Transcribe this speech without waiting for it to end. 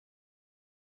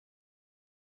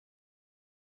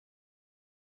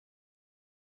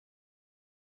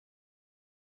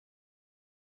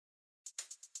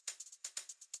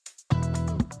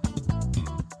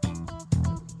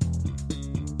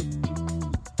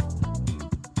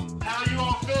How you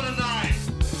all feel tonight?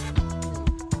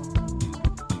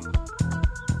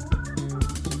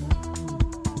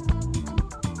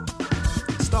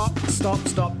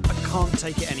 Stop. I can't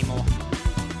take it anymore.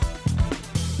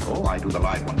 Oh, I do the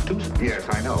live ones too. Yes,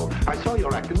 I know. I saw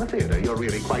your act in the theater. You're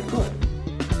really quite good.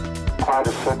 Quite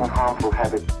a certain harmful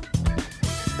habit.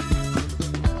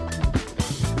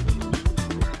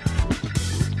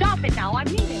 Stop it now, I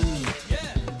mean it.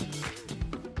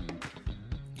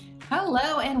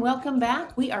 Hello and welcome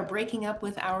back. We are breaking up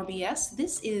with our BS.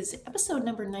 This is episode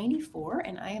number 94,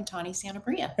 and I am Tawny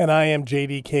Santabria. And I am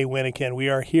JDK Winnikin. We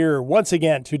are here once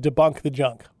again to debunk the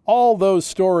junk. All those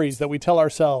stories that we tell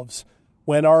ourselves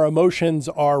when our emotions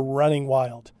are running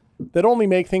wild that only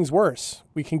make things worse.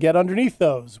 We can get underneath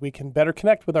those. We can better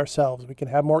connect with ourselves. We can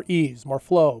have more ease, more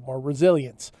flow, more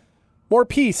resilience, more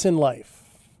peace in life,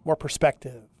 more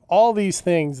perspective. All these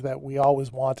things that we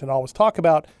always want and always talk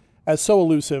about as so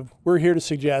elusive, we're here to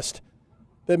suggest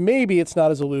that maybe it's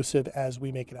not as elusive as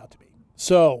we make it out to be.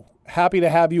 So happy to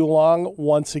have you along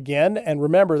once again. And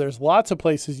remember, there's lots of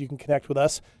places you can connect with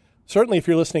us. Certainly if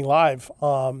you're listening live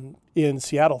in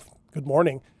Seattle, good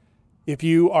morning. If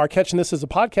you are catching this as a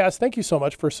podcast, thank you so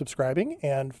much for subscribing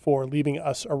and for leaving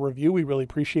us a review. We really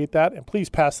appreciate that. And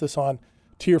please pass this on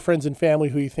to your friends and family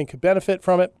who you think could benefit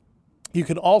from it. You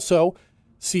can also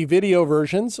see video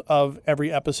versions of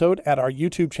every episode at our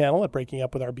YouTube channel at Breaking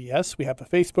Up with Our BS. We have a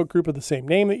Facebook group of the same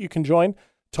name that you can join.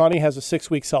 Tawny has a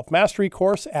 6-week self-mastery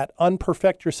course at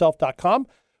unperfectyourself.com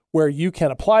where you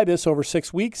can apply this over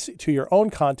 6 weeks to your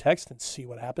own context and see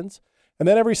what happens. And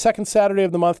then every second Saturday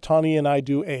of the month, Tawny and I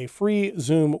do a free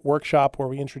Zoom workshop where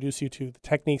we introduce you to the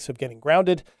techniques of getting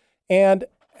grounded and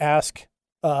answer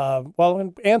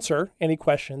any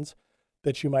questions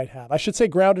that you might have. I should say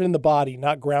grounded in the body,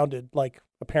 not grounded like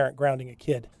a parent grounding a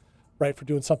kid, right, for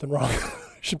doing something wrong.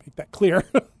 I should make that clear.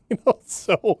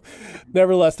 So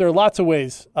nevertheless, there are lots of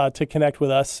ways to connect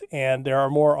with us, and there are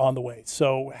more on the way.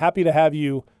 So happy to have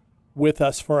you with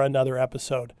us for another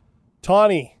episode.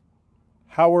 Tawny,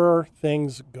 how are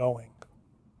things going?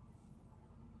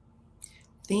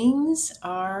 Things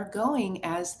are going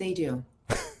as they do.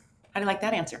 How do you like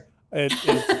that answer?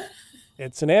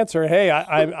 It's an answer. Hey,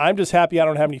 I'm just happy I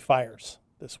don't have any fires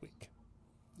this week.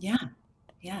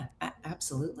 Yeah,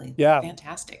 absolutely. Yeah.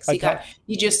 Fantastic. So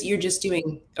you're just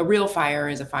doing a real fire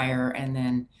is a fire, and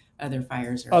then other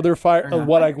fires are other fire.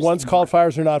 What fires I once anymore. called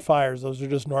fires are not fires. Those are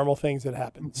just normal things that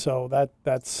happen. So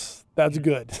that's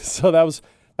good. So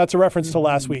that's a reference to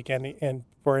last week, and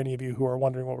for any of you who are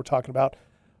wondering what we're talking about.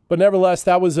 But nevertheless,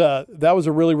 that was a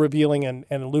really revealing and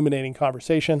illuminating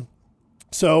conversation.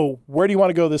 So where do you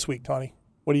want to go this week, Tawny?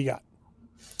 What do you got?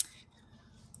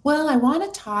 Well, I want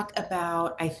to talk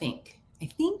about, I think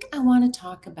I want to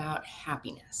talk about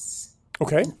happiness.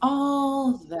 Okay. And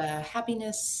all the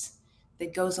happiness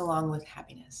that goes along with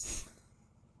happiness.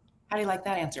 How do you like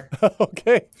that answer?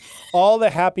 Okay. All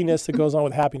the happiness that goes on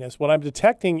with happiness. What I'm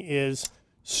detecting is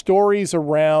stories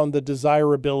around the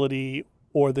desirability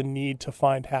or the need to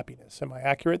find happiness. Am I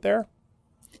accurate there?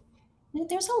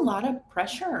 There's a lot of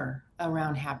pressure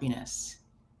around happiness,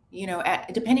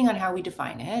 depending on how we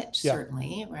define it,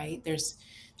 certainly, right? There's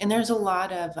a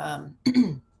lot of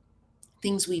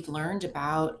things we've learned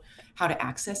about how to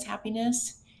access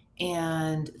happiness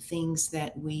and things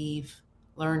that we've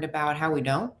learned about how we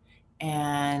don't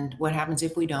and what happens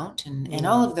if we don't and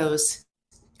all of those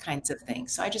kinds of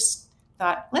things. So I just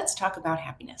thought, let's talk about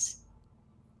happiness.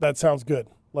 That sounds good.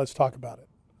 Let's talk about it.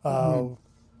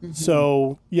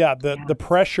 So the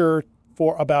pressure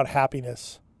about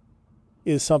happiness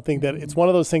is something that it's one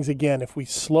of those things, again, if we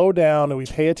slow down and we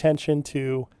pay attention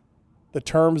to the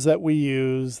terms that we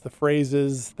use, the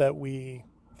phrases that we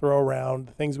throw around,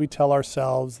 the things we tell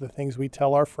ourselves, the things we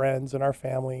tell our friends and our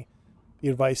family, the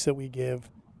advice that we give,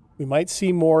 we might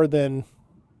see more than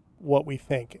what we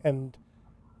think. And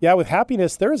with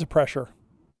happiness, there is a pressure,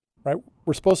 right?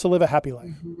 We're supposed to live a happy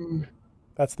life. Mm-hmm.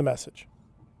 That's the message.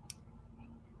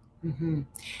 Mm-hmm.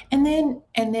 And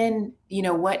then,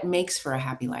 what makes for a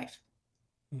happy life?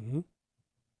 Mm-hmm.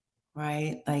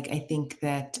 Right? Like, I think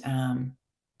that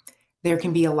there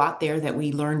can be a lot there that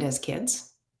we learned as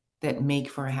kids that make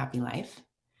for a happy life.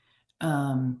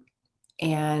 And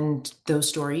those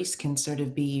stories can sort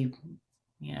of be,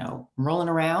 rolling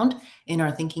around in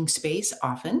our thinking space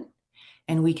often.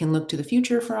 And we can look to the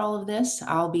future for all of this.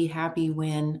 I'll be happy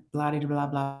when blah, blah, blah,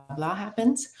 blah, blah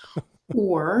happens.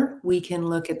 Or we can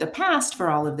look at the past for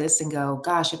all of this and go,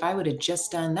 gosh, if I would have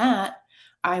just done that,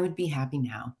 I would be happy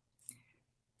now.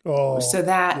 So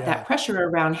that pressure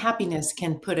around happiness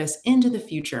can put us into the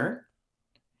future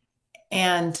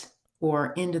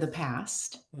or into the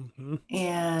past. Mm-hmm.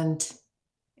 And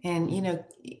And,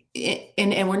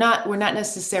 and we're not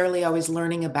necessarily always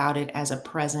learning about it as a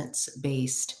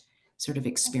presence-based sort of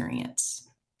experience.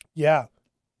 Yeah.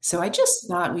 So I just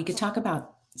thought we could talk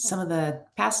about some of the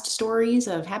past stories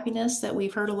of happiness that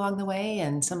we've heard along the way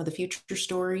and some of the future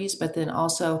stories, but then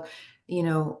also,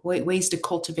 ways to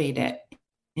cultivate it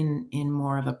in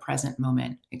more of a present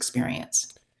moment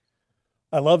experience.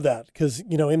 I love that because,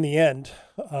 in the end,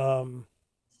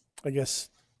 I guess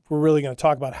if we're really going to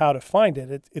talk about how to find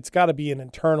it, it's got to be an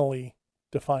internally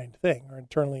defined thing or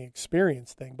internally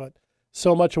experienced thing. But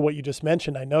so much of what you just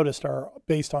mentioned, I noticed, are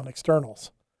based on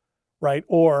externals, right?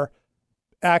 Or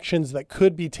actions that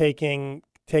could be taken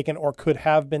or could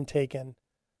have been taken,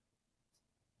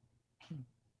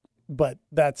 but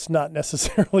that's not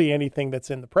necessarily anything that's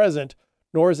in the present,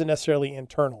 nor is it necessarily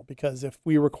internal. Because if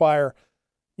we require,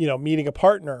 meeting a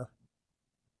partner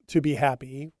to be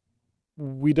happy,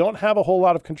 we don't have a whole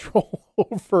lot of control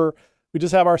over, we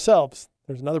just have ourselves.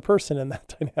 There's another person in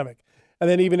that dynamic. And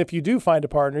then even if you do find a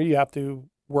partner, you have to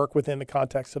work within the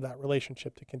context of that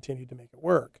relationship to continue to make it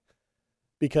work.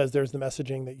 Because there's the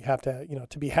messaging that you have to,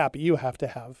 to be happy, you have to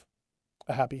have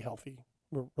a happy, healthy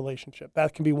relationship.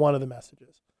 That can be one of the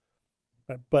messages.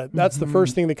 Right? But that's the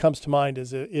first thing that comes to mind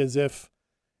is if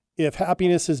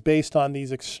happiness is based on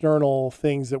these external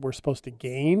things that we're supposed to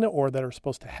gain or that are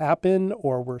supposed to happen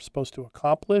or we're supposed to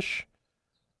accomplish,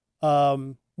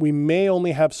 we may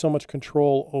only have so much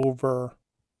control over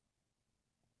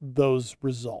those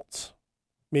results,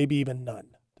 maybe even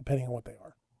none, depending on what they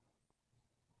are.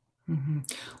 Mm-hmm.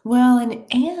 Well,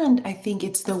 and I think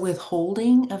it's the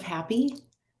withholding of happy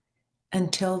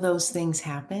until those things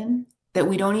happen that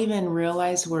we don't even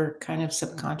realize we're kind of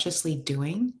subconsciously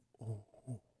doing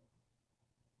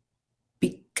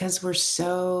because we're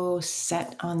so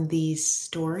set on these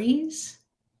stories.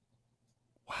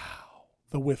 Wow.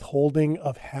 The withholding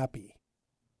of happy.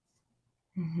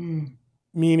 Mm-hmm.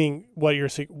 Meaning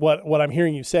what I'm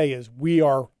hearing you say is we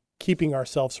are keeping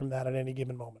ourselves from that at any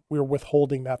given moment. We're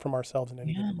withholding that from ourselves in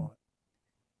any given moment.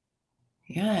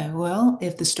 Yeah. Well,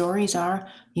 if the stories are,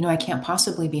 I can't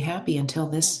possibly be happy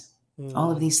until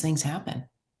all of these things happen.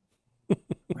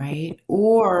 Right.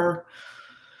 Or,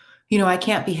 I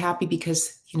can't be happy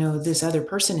because, this other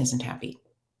person isn't happy.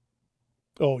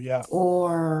 Oh yeah.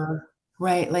 Or,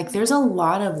 right. Like there's a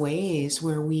lot of ways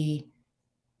where we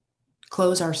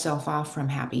close ourselves off from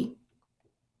happy.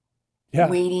 Yeah.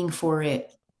 Waiting for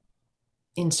it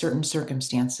in certain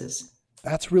circumstances.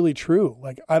 That's really true.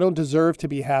 Like, I don't deserve to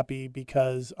be happy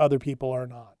because other people are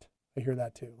not. I hear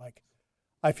that too. Like,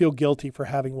 I feel guilty for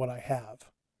having what I have,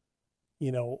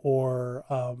 or,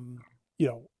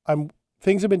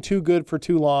 things have been too good for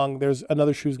too long. There's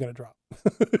another shoe's going to drop.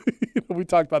 We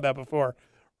talked about that before,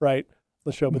 right?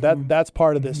 The show, but that's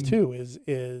part of this too,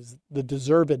 is the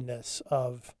deservedness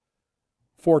of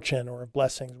fortune or of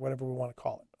blessings, whatever we want to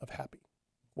call it, of happy.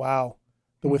 Wow.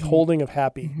 The withholding of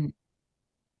happy.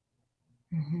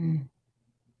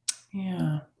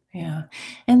 Yeah. Yeah.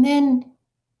 And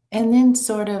then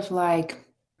sort of like,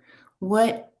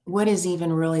 what is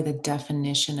even really the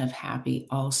definition of happy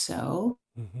also?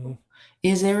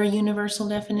 Is there a universal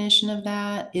definition of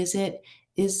that?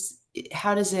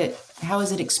 How is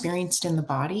it experienced in the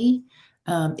body?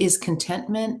 Is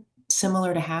contentment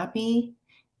similar to happy?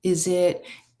 Is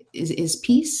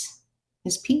peace?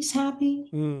 Is peace happy?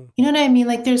 You know what I mean?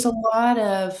 Like there's a lot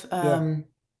of,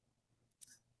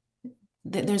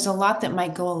 there's a lot that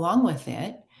might go along with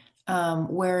it.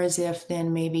 Whereas if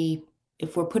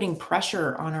we're putting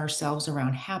pressure on ourselves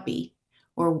around happy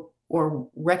or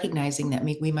recognizing that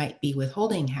we might be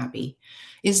withholding happy,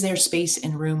 is there space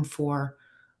and room for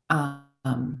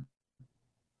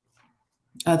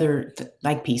other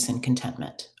like peace and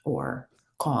contentment or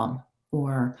calm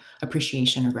or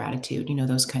appreciation or gratitude,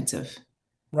 those kinds of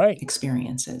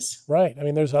experiences. Right. I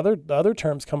mean, there's other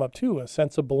terms come up too, a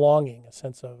sense of belonging, a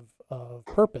sense of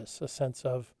purpose, a sense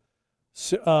of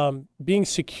being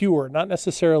secure, not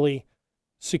necessarily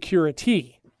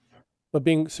security, but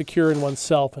being secure in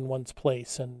oneself and one's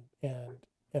place and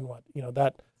what,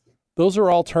 that those are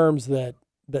all terms that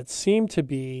seem to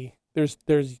be, there's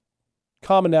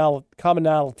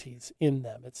commonalities in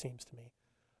them, it seems to me.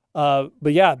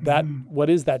 But yeah, what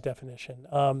is that definition?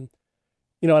 And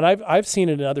I've seen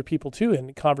it in other people too,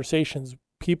 in conversations,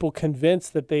 people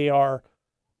convinced that they are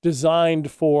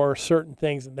designed for certain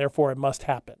things and therefore it must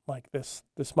happen. Like this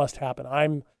must happen.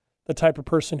 I'm the type of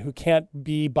person who can't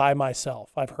be by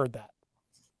myself. I've heard that.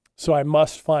 So I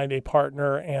must find a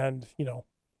partner and,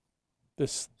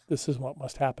 this is what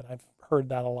must happen. I've heard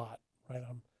that a lot, right?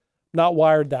 I'm not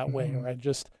wired that way, or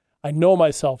I know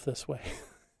myself this way.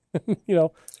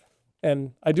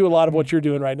 And I do a lot of what you're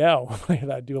doing right now.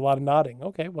 I do a lot of nodding.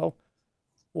 Okay, well,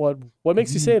 what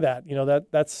makes you say that?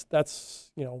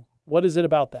 That's what is it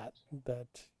about that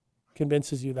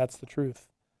convinces you that's the truth?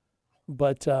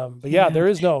 But yeah, there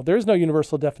is no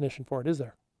universal definition for it, is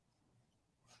there?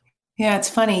 Yeah, it's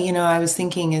funny. I was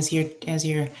thinking as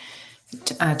you're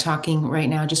talking right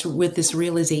now, just with this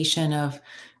realization of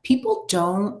people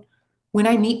don't. When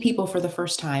I meet people for the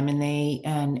first time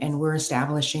and we're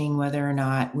establishing whether or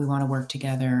not we want to work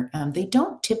together, they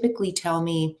don't typically tell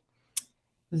me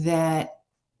that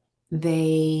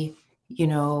they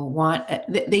want.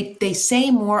 They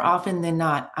say more often than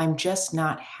not, "I'm just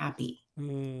not happy.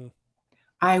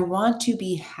 I want to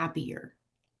be happier."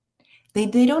 They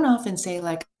don't often say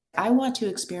like, "I want to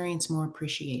experience more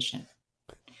appreciation,"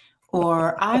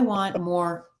 or "I want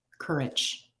more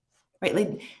courage." Right?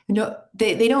 Like,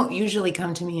 they don't usually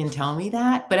come to me and tell me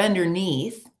that, but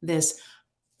underneath this,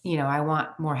 I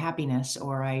want more happiness,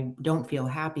 or I don't feel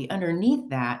happy. Underneath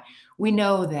that, we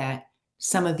know that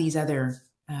some of these other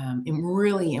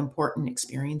really important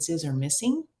experiences are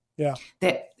missing. Yeah.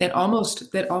 That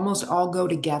almost all go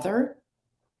together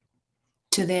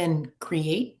to then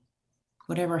create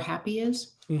whatever happy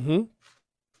is. Mm-hmm.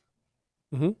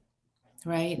 Mm-hmm.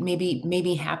 Right?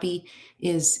 Maybe happy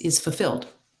is fulfilled.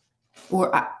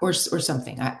 Or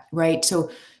something, right?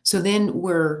 So then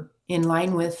we're in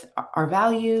line with our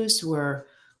values.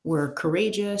 We're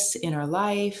courageous in our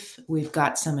life. We've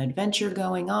got some adventure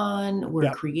going on.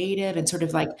 We're creative, and sort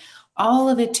of like all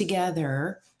of it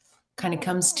together kind of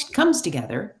comes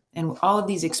together, and all of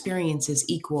these experiences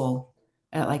equal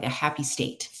like a happy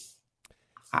state.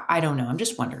 I don't know. I'm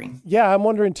just wondering. Yeah, I'm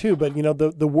wondering too. But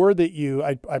the word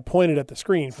that I pointed at the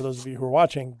screen for those of you who are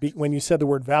watching when you said the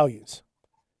word values.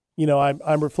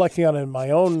 I'm reflecting on it in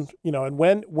my own, and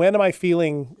when am I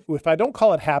feeling, if I don't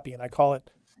call it happy and I call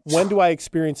it, when do I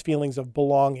experience feelings of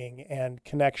belonging and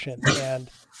connection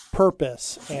and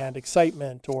purpose and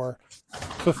excitement or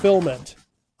fulfillment?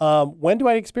 When do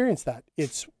I experience that?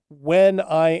 It's when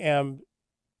I am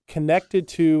connected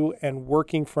to and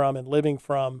working from and living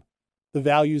from the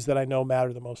values that I know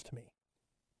matter the most to me.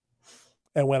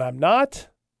 And when I'm not,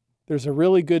 there's a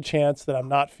really good chance that I'm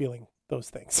not feeling those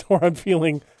things, or I'm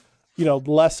feeling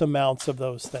less amounts of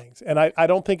those things. And I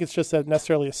don't think it's just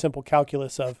necessarily a simple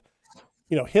calculus of,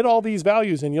 hit all these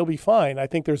values and you'll be fine. I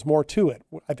think there's more to it.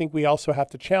 I think we also have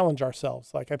to challenge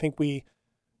ourselves. Like, I think we,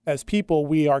 as people,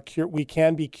 we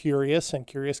can be curious, and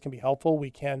curious can be helpful. We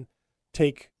can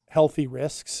take healthy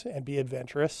risks and be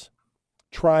adventurous.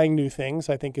 Trying new things,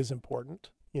 I think, is important.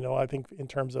 I think in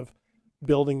terms of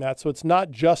building that. So it's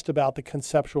not just about the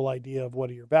conceptual idea of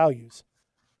what are your values.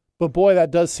 But boy, that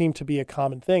does seem to be a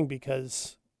common thing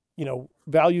because,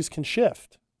 values can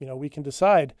shift. We can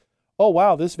decide, oh,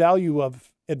 wow, this value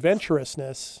of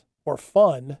adventurousness or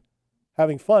fun,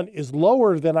 having fun, is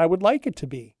lower than I would like it to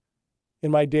be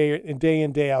in my day in,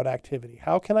 day out activity.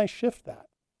 How can I shift that?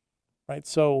 Right?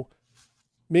 So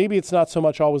maybe it's not so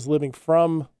much always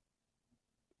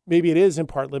maybe it is in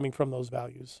part living from those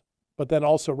values, but then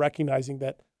also recognizing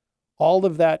that all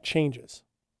of that changes.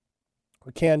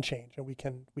 Or can change, and we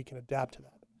can adapt to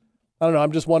that. I don't know.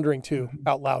 I'm just wondering too,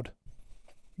 out loud.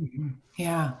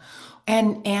 Yeah,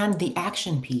 and the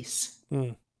action piece.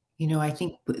 I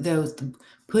think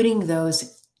putting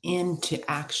those into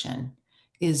action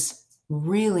is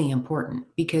really important,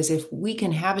 because if we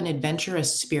can have an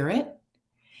adventurous spirit,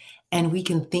 and we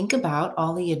can think about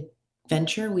all the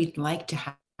adventure we'd like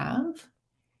to have,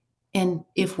 and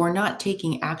if we're not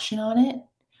taking action on it,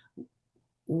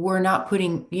 we're not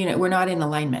in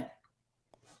alignment.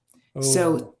 Oh.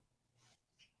 So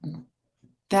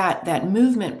that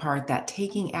movement part, that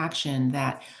taking action,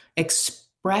 that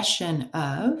expression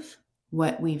of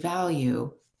what we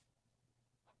value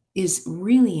is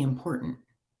really important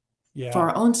for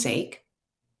our own sake,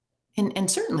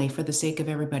 and certainly for the sake of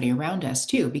everybody around us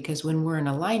too, because when we're in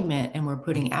alignment and we're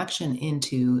putting action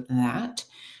into that,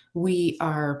 we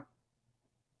are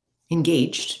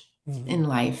engaged in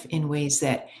life in ways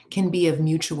that can be of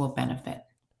mutual benefit.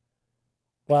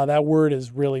 Wow, that word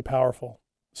is really powerful.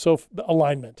 So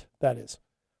alignment, that is.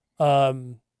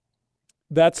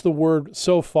 That's the word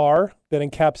so far that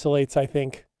encapsulates, I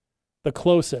think, the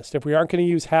closest. If we aren't going to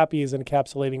use happy as an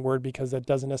encapsulating word because that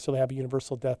doesn't necessarily have a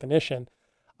universal definition,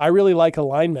 I really like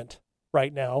alignment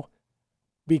right now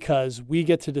because we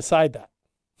get to decide that.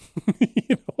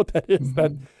 You know what that is?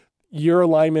 That your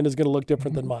alignment is going to look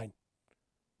different than mine.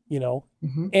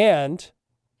 And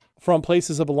from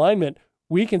places of alignment,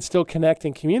 we can still connect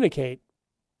and communicate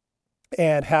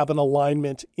and have an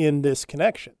alignment in this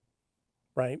connection,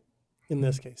 right? In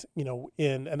this case,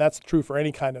 and that's true for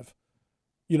any kind of,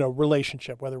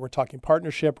 relationship, whether we're talking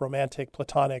partnership, romantic,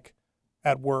 platonic,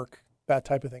 at work, that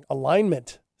type of thing.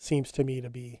 Alignment seems to me to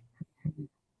be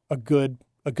a good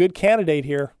candidate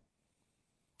here.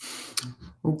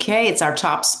 Okay, it's our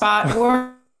top spot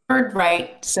word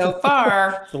right so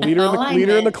far. The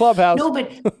leader in the clubhouse. No,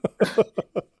 but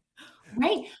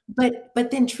right,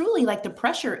 but then truly, like, the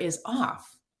pressure is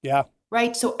off. Yeah.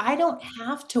 Right. So I don't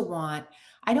have to want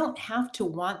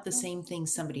the same thing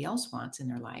somebody else wants in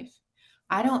their life.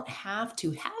 I don't have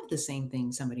to have the same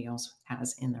thing somebody else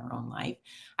has in their own life.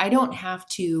 I don't have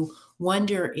to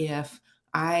wonder if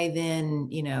I then,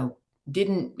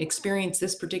 didn't experience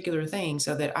this particular thing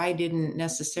so that I didn't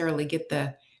necessarily get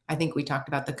I think we talked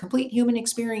about the complete human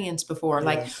experience before. Yes.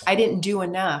 Like, I didn't do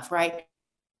enough, right?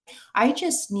 I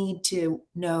just need to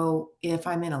know if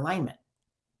I'm in alignment.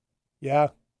 Yeah.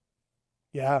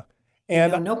 Yeah.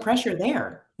 And no pressure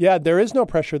there. Yeah, there is no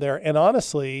pressure there. And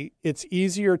honestly, it's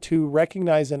easier to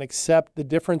recognize and accept the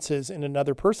differences in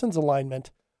another person's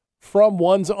alignment from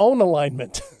one's own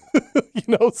alignment.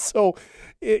 So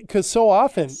because so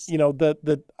often,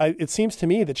 it seems to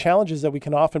me the challenges that we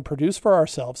can often produce for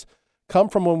ourselves come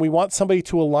from when we want somebody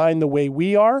to align the way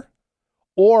we are,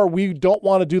 or we don't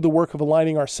want to do the work of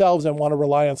aligning ourselves and want to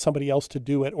rely on somebody else to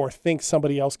do it, or think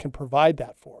somebody else can provide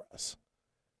that for us.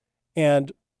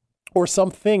 Or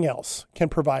something else can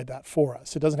provide that for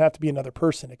us. It doesn't have to be another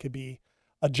person. It could be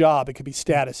a job. It could be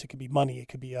status. It could be money. It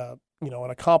could be an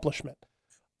accomplishment.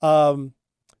 But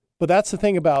that's the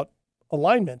thing about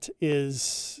alignment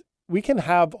is we can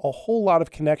have a whole lot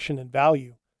of connection and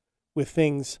value with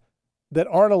things that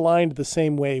aren't aligned the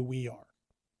same way we are.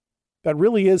 That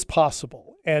really is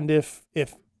possible. And if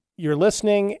you're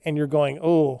listening and you're going,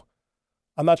 oh,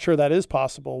 I'm not sure that is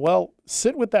possible. Well,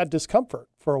 sit with that discomfort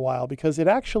for a while, because it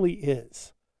actually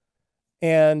is.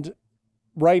 And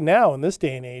right now in this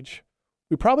day and age,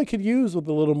 we probably could use with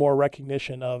a little more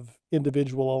recognition of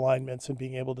individual alignments and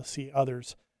being able to see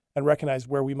others and recognize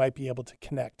where we might be able to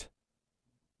connect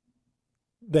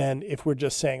than if we're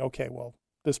just saying, okay, well,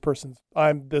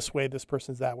 I'm this way, this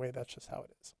person's that way. That's just how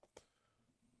it is.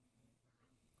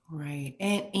 Right.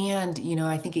 And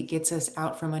I think it gets us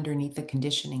out from underneath the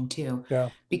conditioning too. Yeah.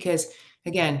 Because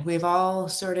again, we've all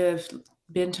sort of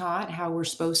been taught how we're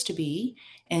supposed to be.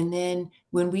 And then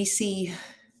when we see,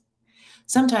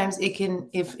 sometimes it can,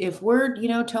 if we're,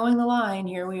 towing the line,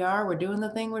 here we are, we're doing the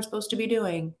thing we're supposed to be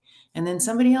doing. And then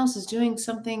somebody else is doing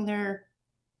something they're,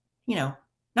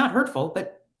 not hurtful,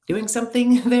 but doing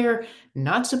something they're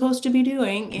not supposed to be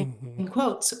doing in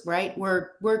quotes, right? We're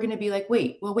going to be like,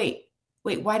 wait,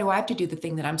 why do I have to do the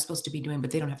thing that I'm supposed to be doing,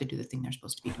 but they don't have to do the thing they're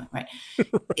supposed to be doing, right?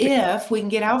 If we can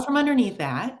get out from underneath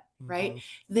that, right,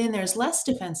 then there's less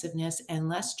defensiveness and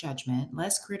less judgment,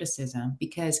 less criticism,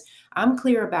 because I'm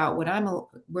clear about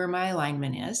where my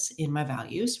alignment is in my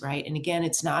values, right? And again,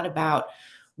 it's not about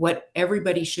what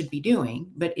everybody should be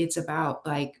doing, but it's about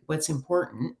like what's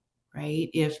important,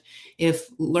 right? If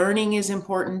learning is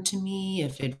important to me,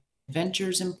 if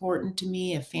adventure's important to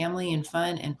me, if family and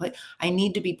fun and play, I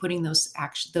need to be putting those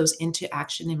into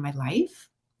action in my life.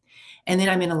 And then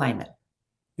I'm in alignment.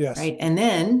 Yes. Right. And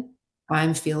then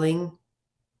I'm feeling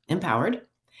empowered,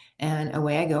 and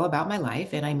away I go about my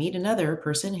life, and I meet another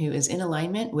person who is in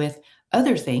alignment with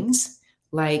other things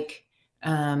like,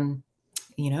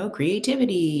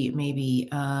 creativity, maybe,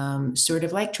 sort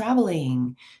of like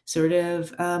traveling, sort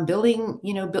of, building,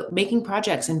 making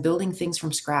projects and building things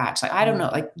from scratch. Like, I don't know,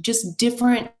 like just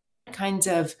different kinds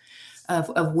of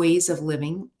ways of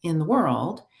living in the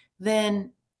world,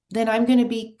 then I'm going to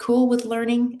be cool with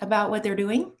learning about what they're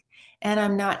doing. And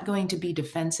I'm not going to be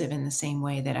defensive in the same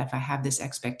way that if I have this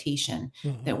expectation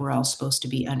that we're all supposed to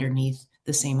be underneath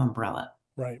the same umbrella,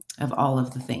 right, of all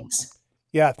of the things.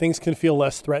 Yeah, things can feel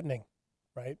less threatening,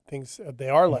 right? They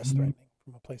are less threatening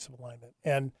from a place of alignment.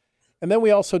 And then we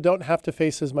also don't have to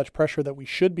face as much pressure that we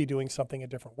should be doing something a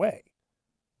different way.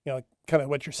 Kind of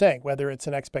what you're saying, whether it's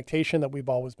an expectation that we've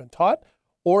always been taught,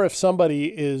 or if somebody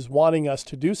is wanting us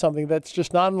to do something that's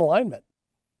just not in alignment,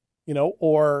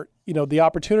 or the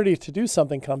opportunity to do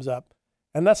something comes up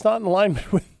and that's not in alignment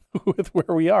with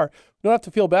where we are. We don't have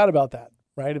to feel bad about that,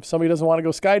 right? If somebody doesn't want to go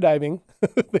skydiving,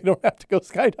 they don't have to go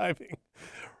skydiving,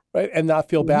 right? And not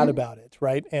feel bad about it,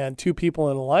 right? And two people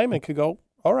in alignment could go,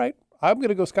 all right, I'm going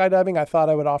to go skydiving. I thought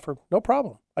I would offer, no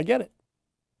problem. I get it.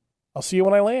 I'll see you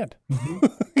when I land.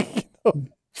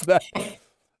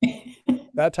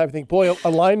 That type of thing. Boy,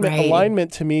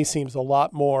 alignment to me seems a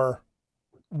lot more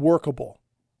workable.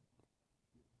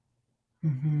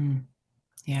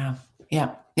 Yeah.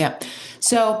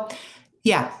 So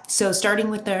Yeah. So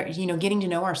starting with getting to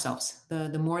know ourselves.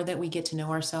 The more that we get to know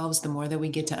ourselves, the more that we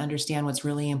get to understand what's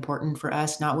really important for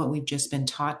us, not what we've just been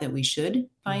taught that we should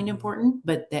find important,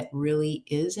 but that really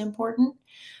is important.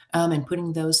 And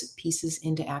putting those pieces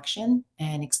into action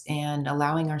and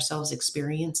allowing ourselves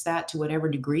experience that to whatever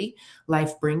degree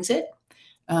life brings it.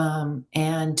 And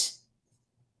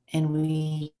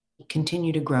we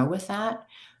continue to grow with that.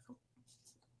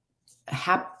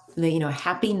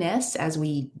 Happiness, as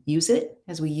we use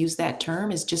that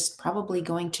term, is just probably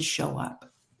going to show up.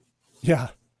 Yeah.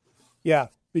 Yeah.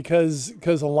 Because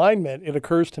alignment, it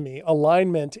occurs to me,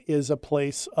 alignment is a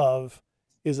place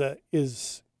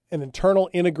is an internal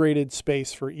integrated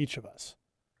space for each of us.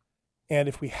 And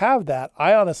if we have that,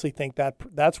 I honestly think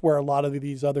that's where a lot of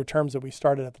these other terms that we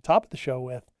started at the top of the show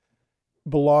with,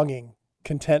 belonging,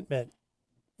 contentment,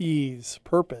 ease,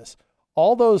 purpose,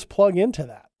 all those plug into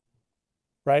that.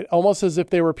 Right? Almost as if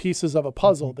they were pieces of a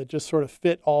puzzle that just sort of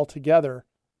fit all together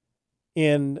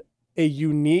in a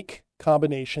unique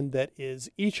combination that is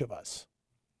each of us.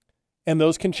 And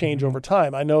those can change over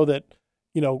time. I know that,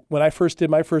 when I first did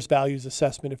my first values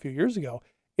assessment a few years ago,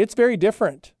 it's very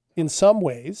different in some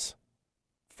ways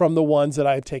from the ones that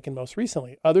I've taken most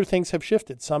recently. Other things have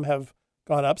shifted. Some have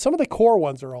gone up. Some of the core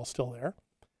ones are all still there.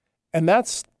 And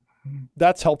that's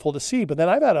helpful to see. But then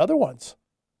I've had other ones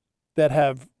that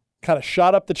have kind of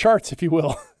shot up the charts, if you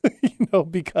will,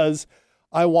 because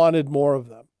I wanted more of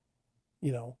them,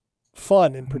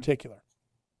 fun in particular.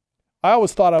 I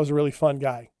always thought I was a really fun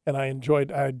guy and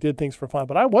I did things for fun,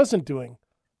 but I wasn't doing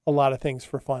a lot of things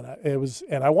for fun. I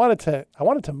wanted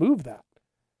to move that.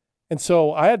 And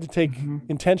so I had to take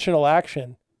intentional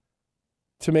action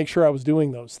to make sure I was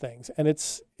doing those things. And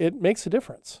it makes a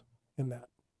difference in that.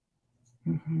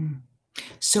 Mm-hmm.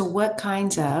 So what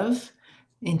kinds of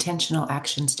intentional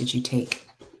actions did you take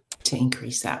to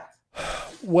increase that?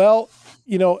 Well,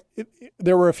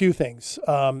 there were a few things.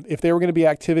 If they were going to be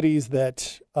activities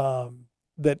that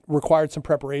required some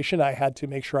preparation, I had to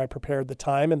make sure I prepared the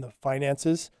time and the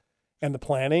finances and the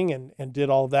planning and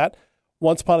did all of that.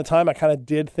 Once upon a time, I kind of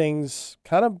did things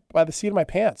kind of by the seat of my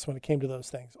pants when it came to those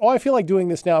things. Oh, I feel like doing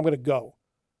this now, I'm going to go.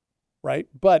 Right.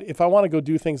 But if I want to go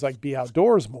do things like be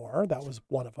outdoors more, that was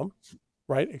one of them.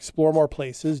 Right? Explore more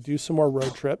places, do some more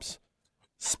road trips,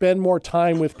 spend more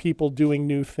time with people doing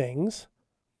new things.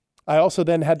 I also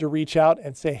then had to reach out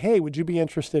and say, hey, would you be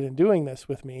interested in doing this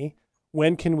with me?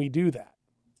 When can we do that?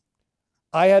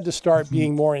 I had to start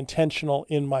being more intentional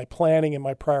in my planning and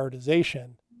my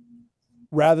prioritization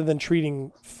rather than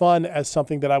treating fun as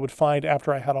something that I would find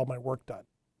after I had all my work done.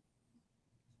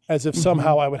 As if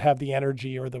somehow I would have the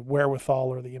energy or the wherewithal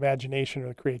or the imagination or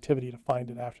the creativity to find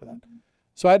it after that.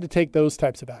 So I had to take those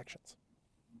types of actions.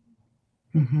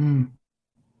 Mm-hmm.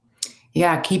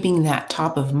 Yeah, keeping that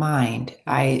top of mind.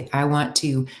 I want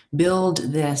to build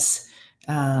this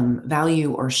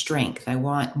value or strength. I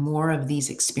want more of these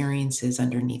experiences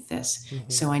underneath this. Mm-hmm.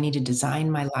 So I need to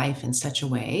design my life in such a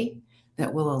way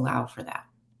that will allow for that.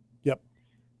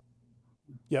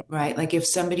 Yep. Right? Like if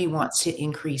somebody wants to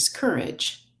increase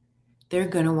courage, they're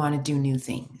going to want to do new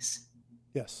things.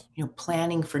 Yes.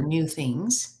 Planning for new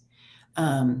things.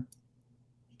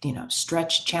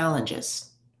 Stretch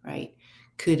challenges, right?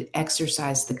 Could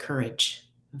exercise the courage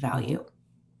value.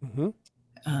 Mm-hmm.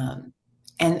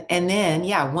 And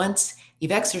then, once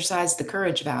you've exercised the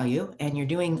courage value and you're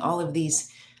doing all of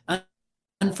these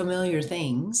unfamiliar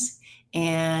things,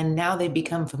 and now they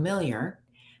become familiar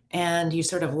and you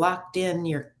sort of locked in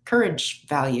your courage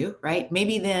value, right?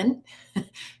 Maybe then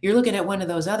you're looking at one of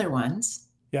those other ones.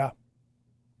 Yeah.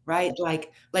 Right?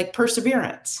 Like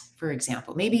perseverance, for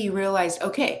example. Maybe you realize,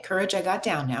 okay, courage, I got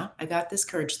down now. I got this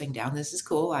courage thing down. This is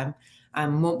cool.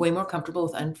 I'm way more comfortable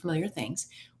with unfamiliar things.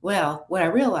 Well, what I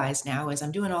realize now is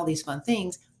I'm doing all these fun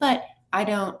things, but I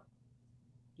don't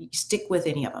stick with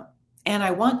any of them. And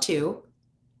I want to,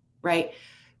 right,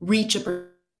 reach a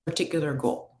particular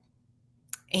goal.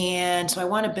 And so I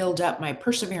want to build up my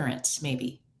perseverance,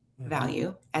 maybe,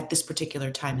 value at this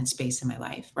particular time and space in my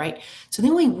life, right? So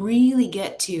then we really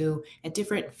get to, at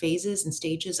different phases and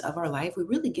stages of our life, we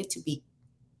really get to be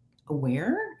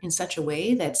aware in such a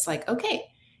way that's like, okay,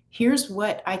 here's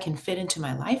what I can fit into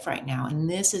my life right now. And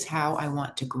this is how I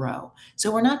want to grow.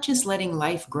 So we're not just letting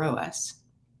life grow us.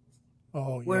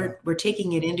 Oh, yeah. We're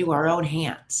taking it into our own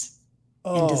hands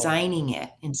and designing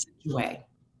it in such a way.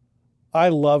 I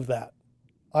love that.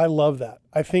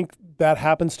 I think that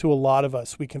happens to a lot of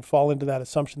us. We can fall into that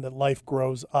assumption that life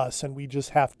grows us and we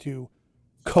just have to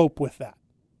cope with that.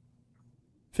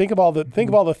 Think of all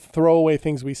the throwaway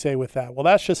things we say with that. Well,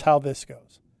 that's just how this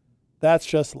goes. That's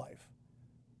just life.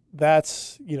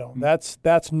 That's,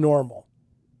 that's normal.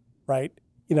 right?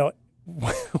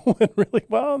 When really,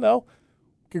 well, no,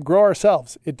 we can grow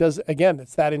ourselves. It does, again,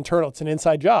 it's that internal, it's an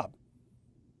inside job,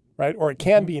 right? Or it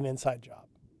can be an inside job.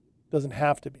 It doesn't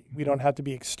have to be. We don't have to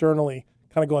be externally,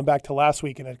 kind of going back to last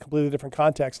week in a completely different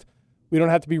context. We don't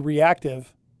have to be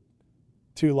reactive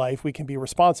to life. We can be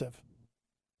responsive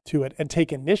to it and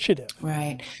take initiative.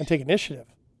 Right. And take initiative.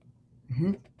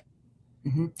 Mm-hmm.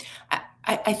 Mm-hmm.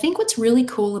 I think what's really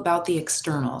cool about the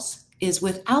externals is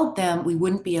without them, we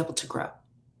wouldn't be able to grow.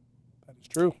 That is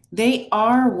true. They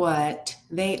are what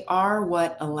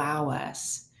allow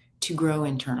us to grow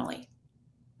internally,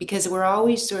 because we're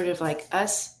always sort of like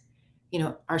us,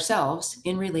 ourselves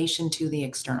in relation to the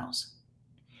externals.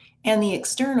 And the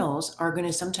externals are going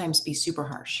to sometimes be super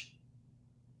harsh.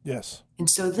 Yes. And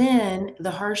so then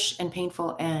the harsh and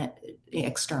painful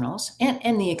externals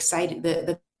and the excited,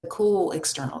 the cool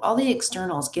external, all the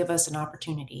externals give us an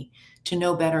opportunity to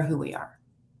know better who we are.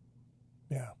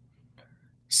 Yeah.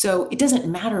 So it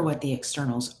doesn't matter what the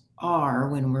externals are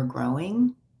when we're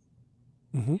growing.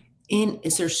 Mm-hmm.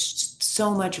 There's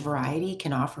so much variety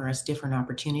can offer us different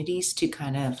opportunities to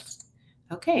kind of,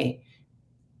 okay,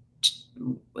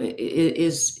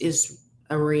 is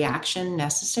a reaction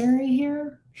necessary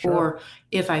here? Sure. Or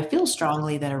if I feel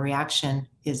strongly that a reaction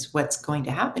is what's going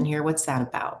to happen here, what's that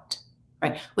about?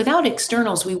 Right? Without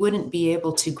externals, we wouldn't be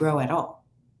able to grow at all.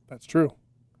 That's true.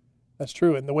 That's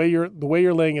true. And the way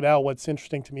you're laying it out, what's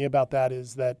interesting to me about that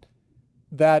is that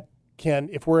can,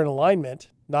 if we're in alignment,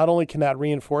 not only can that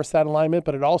reinforce that alignment,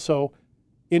 but it also,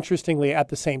 interestingly, at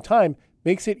the same time,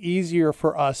 makes it easier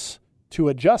for us to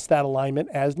adjust that alignment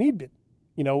as needed.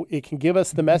 It can give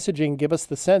us the messaging, give us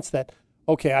the sense that,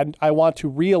 okay, I want to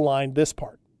realign this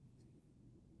part.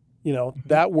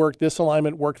 That worked, this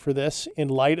alignment worked for this in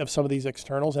light of some of these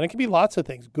externals. And it can be lots of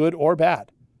things, good or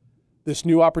bad. This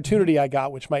new opportunity I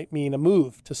got, which might mean a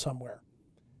move to somewhere.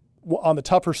 On the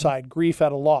tougher side, grief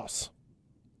at a loss,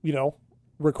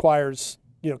 requires,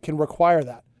 can require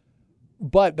that.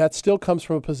 But that still comes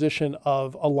from a position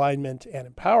of alignment and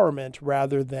empowerment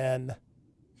rather than,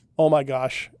 oh my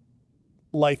gosh,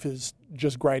 life is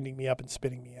just grinding me up and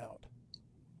spitting me out.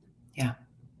 Yeah.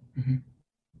 Mm-hmm.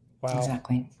 Wow.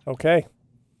 Exactly. Okay.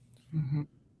 Mm-hmm.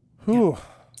 Whew. Yeah.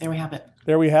 There we have it.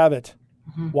 There we have it.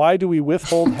 Mm-hmm. Why do we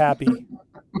withhold happy?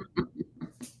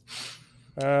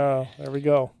 Oh, there we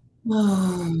go.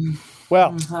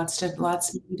 Well, lots to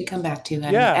come back to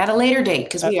at a later date,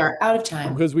 because we are out of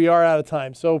time. Because we are out of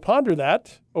time. So ponder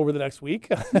that over the next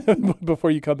week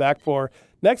before you come back for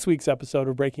next week's episode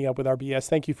of Breaking Up with RBS.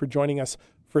 Thank you for joining us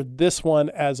for this one,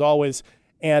 as always.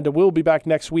 And we'll be back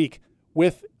next week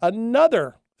with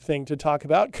another thing to talk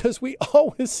about, because we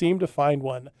always seem to find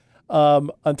one.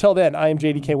 Until then, I am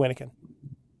JDK Winnikin.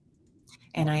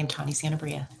 And I am Tawny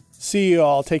Santabria. See you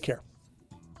all. Take care.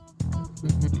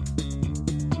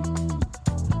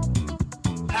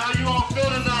 How you all feel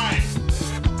tonight?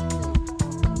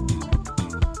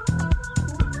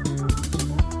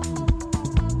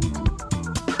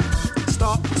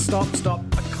 Stop.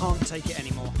 I can't take it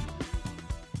anymore.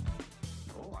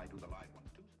 Oh, I do the live one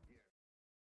too.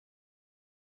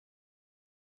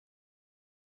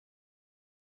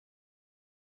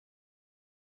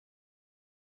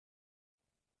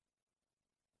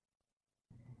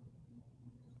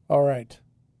 All right.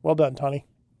 Well done, Tawny.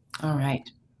 All right.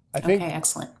 Okay,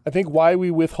 excellent. I think why are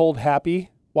we withholding happy?